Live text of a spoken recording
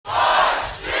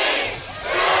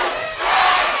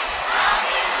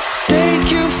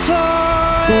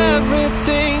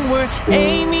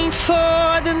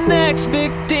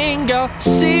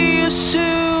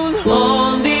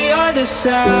other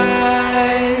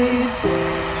side.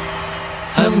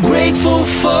 I'm grateful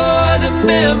for the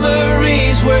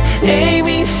memories. We're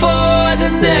aiming for the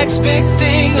next big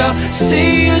thing. I'll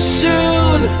see you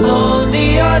soon on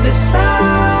the other side.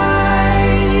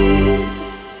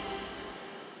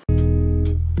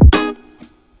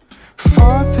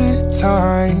 For the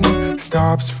time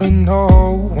stops for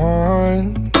no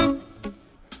one.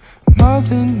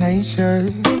 Mother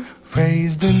Nature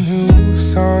raised a new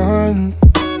sun.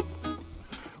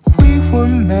 We were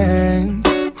meant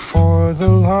for the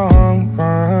long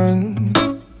run,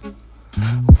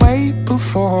 way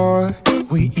before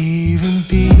we even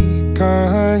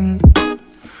begun.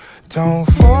 Don't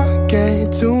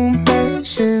forget to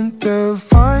mention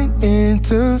divine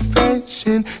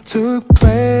intervention took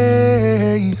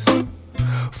place.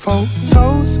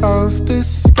 Photos of the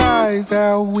skies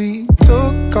that we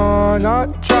took on our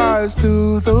drives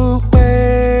to the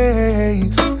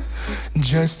waves,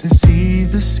 just to see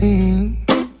the scene.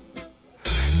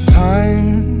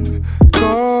 Time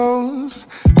goes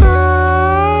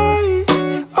by,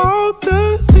 all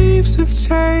the leaves have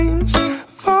changed,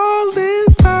 fall in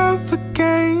love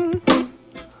again.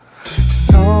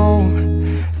 So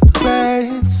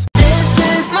let's. This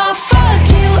is my fuck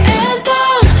you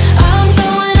anthem. I'm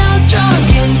going out drunk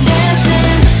and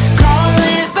dancing. Call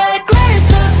it reckless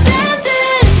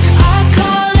abandon. I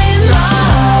call it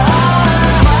mine.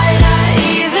 Why'd I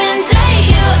even date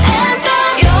you anthem?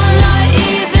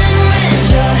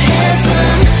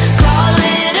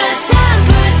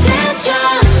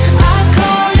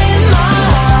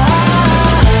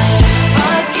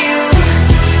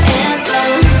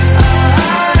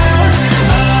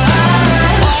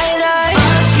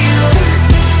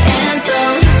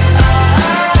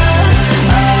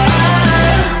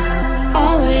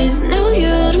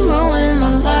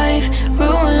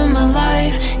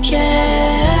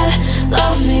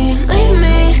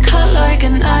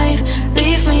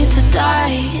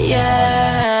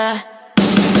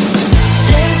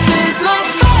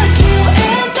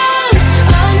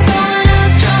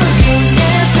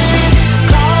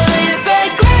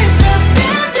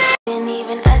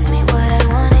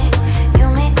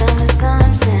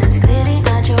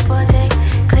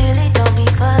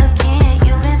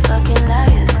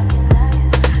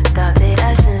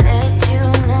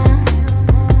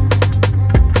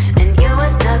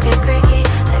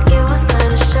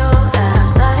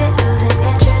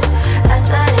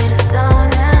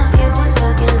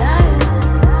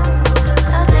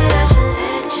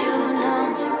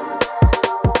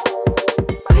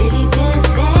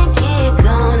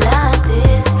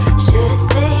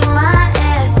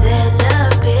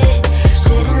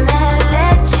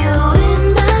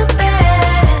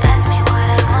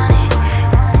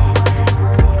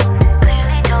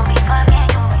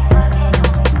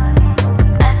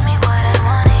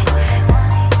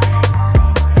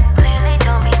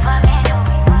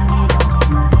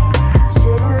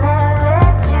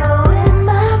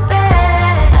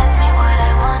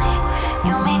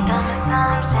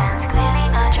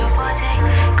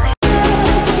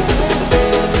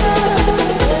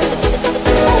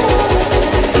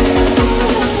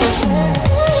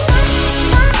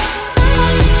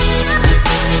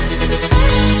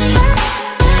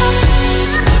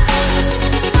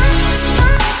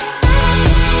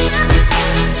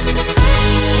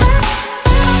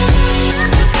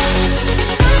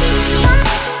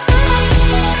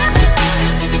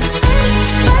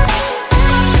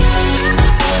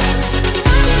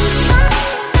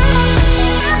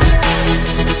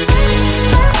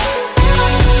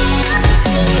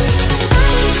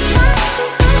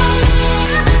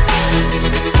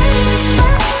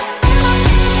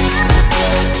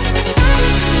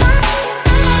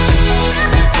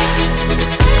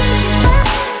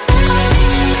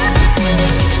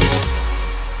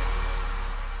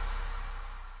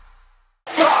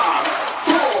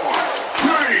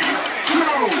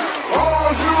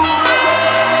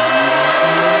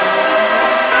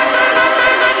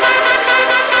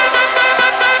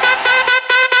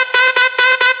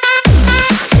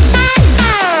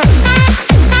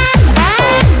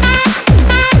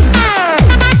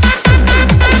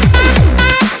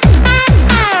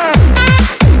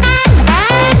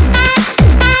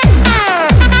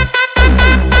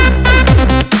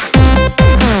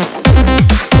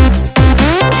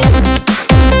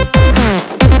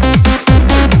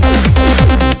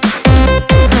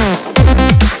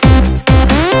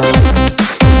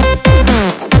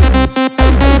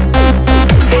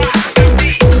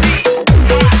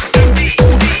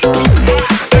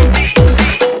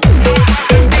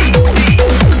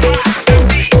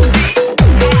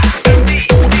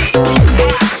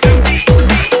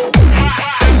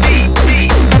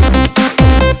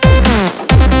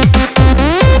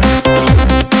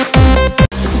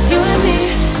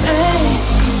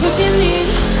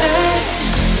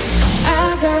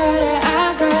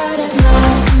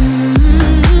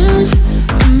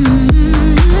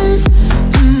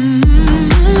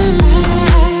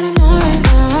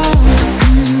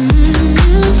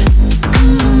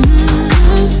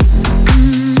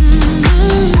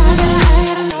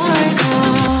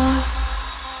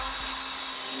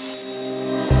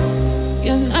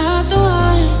 you're not the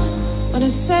one. When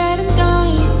it's said and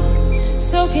done,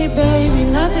 it's okay, baby,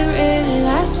 nothing really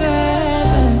lasts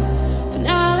forever. For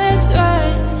now, let's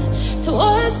run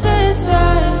towards the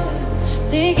sun.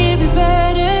 Think it'd be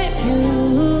better if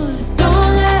you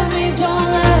don't let me,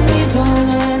 don't let me, don't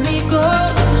let me go.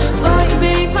 Why you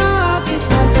make my heart beat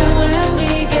faster when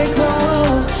we get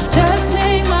close? Just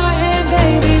take my hand,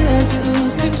 baby, let's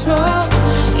lose control.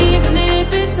 Even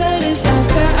if it's a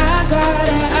disaster, I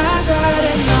gotta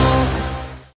know.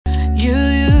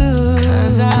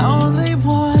 Cause I only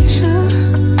want you,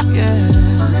 yeah.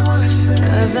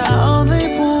 Cause I only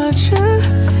want you,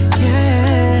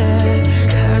 yeah.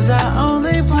 Cause I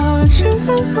only want you,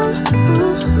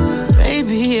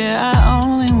 baby, yeah, I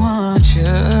only want you,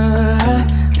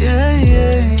 yeah,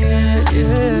 yeah, yeah,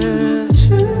 yeah.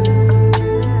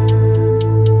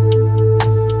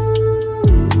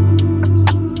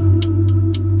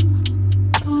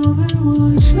 Only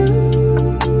want you.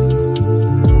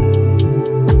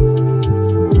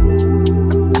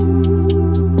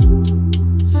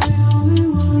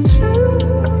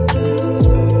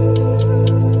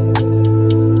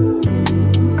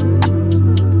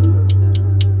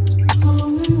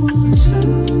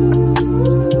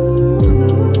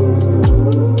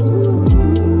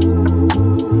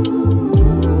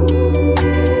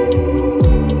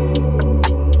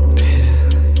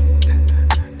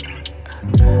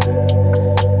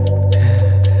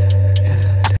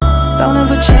 Don't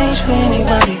ever change for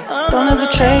anybody. Don't ever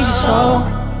trade your soul.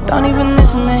 Don't even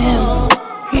listen to him.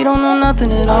 He don't know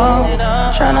nothing at all.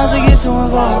 Try not to get too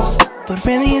involved, but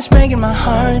really it's breaking my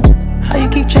heart how you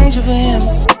keep changing for him.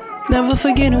 Never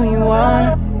forget who you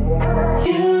are.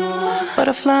 You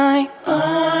butterfly,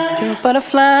 you're a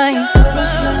butterfly.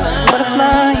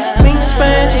 Butterfly, wings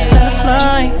spread, just let it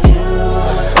fly.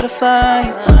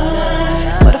 Butterfly,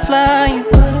 butterfly.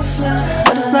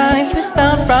 What is life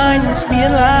without brightness? Be a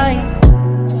light.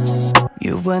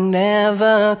 You were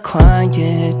never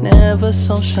quiet, never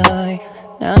so shy.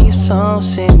 Now you're so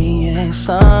serious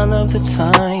all of the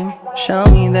time. Show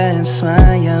me that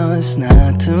smile, it's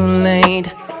not too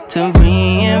late to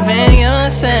reinvent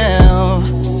yourself.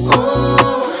 Ooh.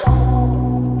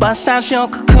 Bust out your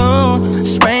cocoon,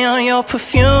 spray on your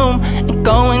perfume, and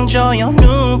go enjoy your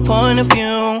new point of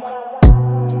view.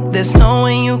 There's no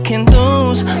way you can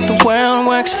lose, the world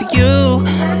works for you.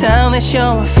 Now that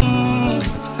you're a fiend,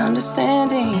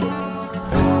 understanding,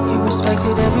 you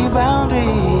respected every boundary.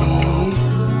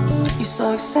 You're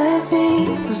so accepting,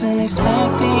 wasn't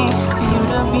expecting for you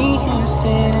to be here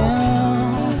still.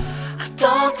 I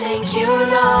don't think you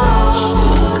know.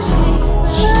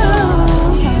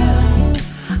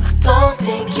 I don't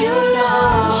think you know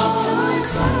what you're doing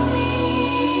to me.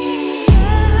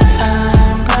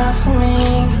 I'm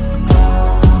blossoming,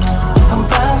 I'm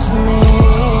blossoming,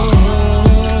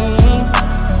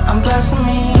 I'm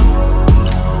blossoming,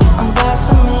 I'm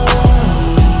blossoming,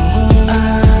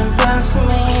 I'm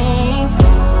blossoming,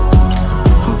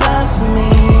 I'm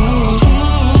blossoming,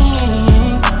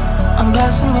 I'm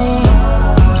blossoming,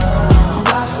 I'm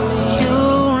blossoming. You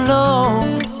know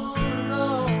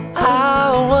I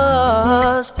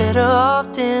was better off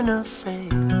than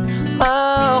afraid.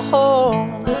 My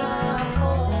home,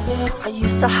 I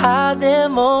used to hide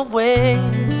them away.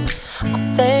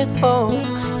 I'm thankful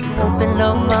you opened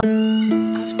up my.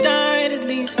 I've died at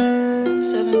least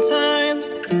 7 times.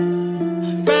 I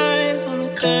rise on the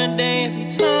 3rd day every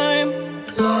time.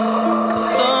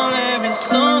 Soul, every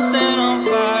soul set on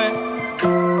fire.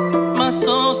 My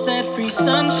soul set free,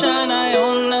 sunshine. I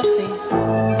own nothing.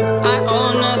 I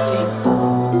own nothing.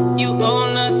 You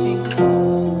own nothing.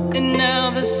 And now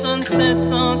the sun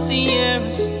sets on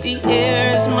Sierras. The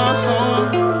air is my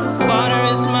home. The water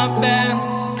is my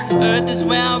balance. Earth is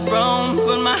where I roam,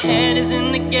 but my head is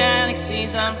in the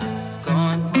galaxies. I'm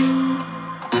going.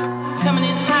 Coming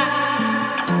in hot.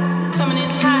 Coming in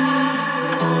hot.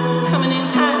 Coming in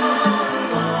hot.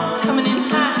 Coming in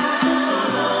hot.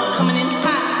 Coming in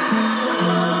hot.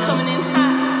 Coming in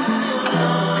hot.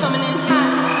 Coming in hot.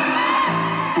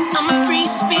 I'm a free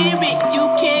spirit. You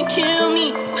can't kill me.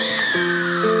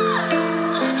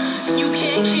 You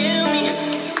can't kill me.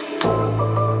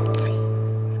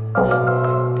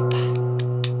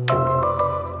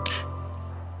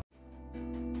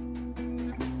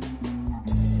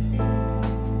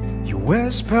 You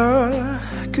whisper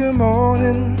good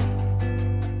morning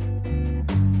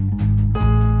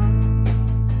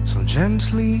so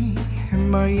gently in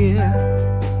my ear.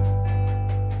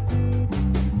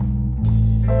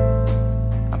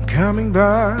 I'm coming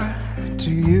back to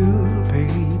you,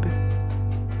 baby.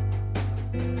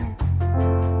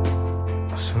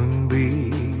 I'll soon be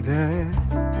there.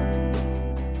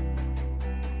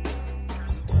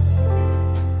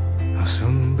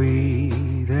 be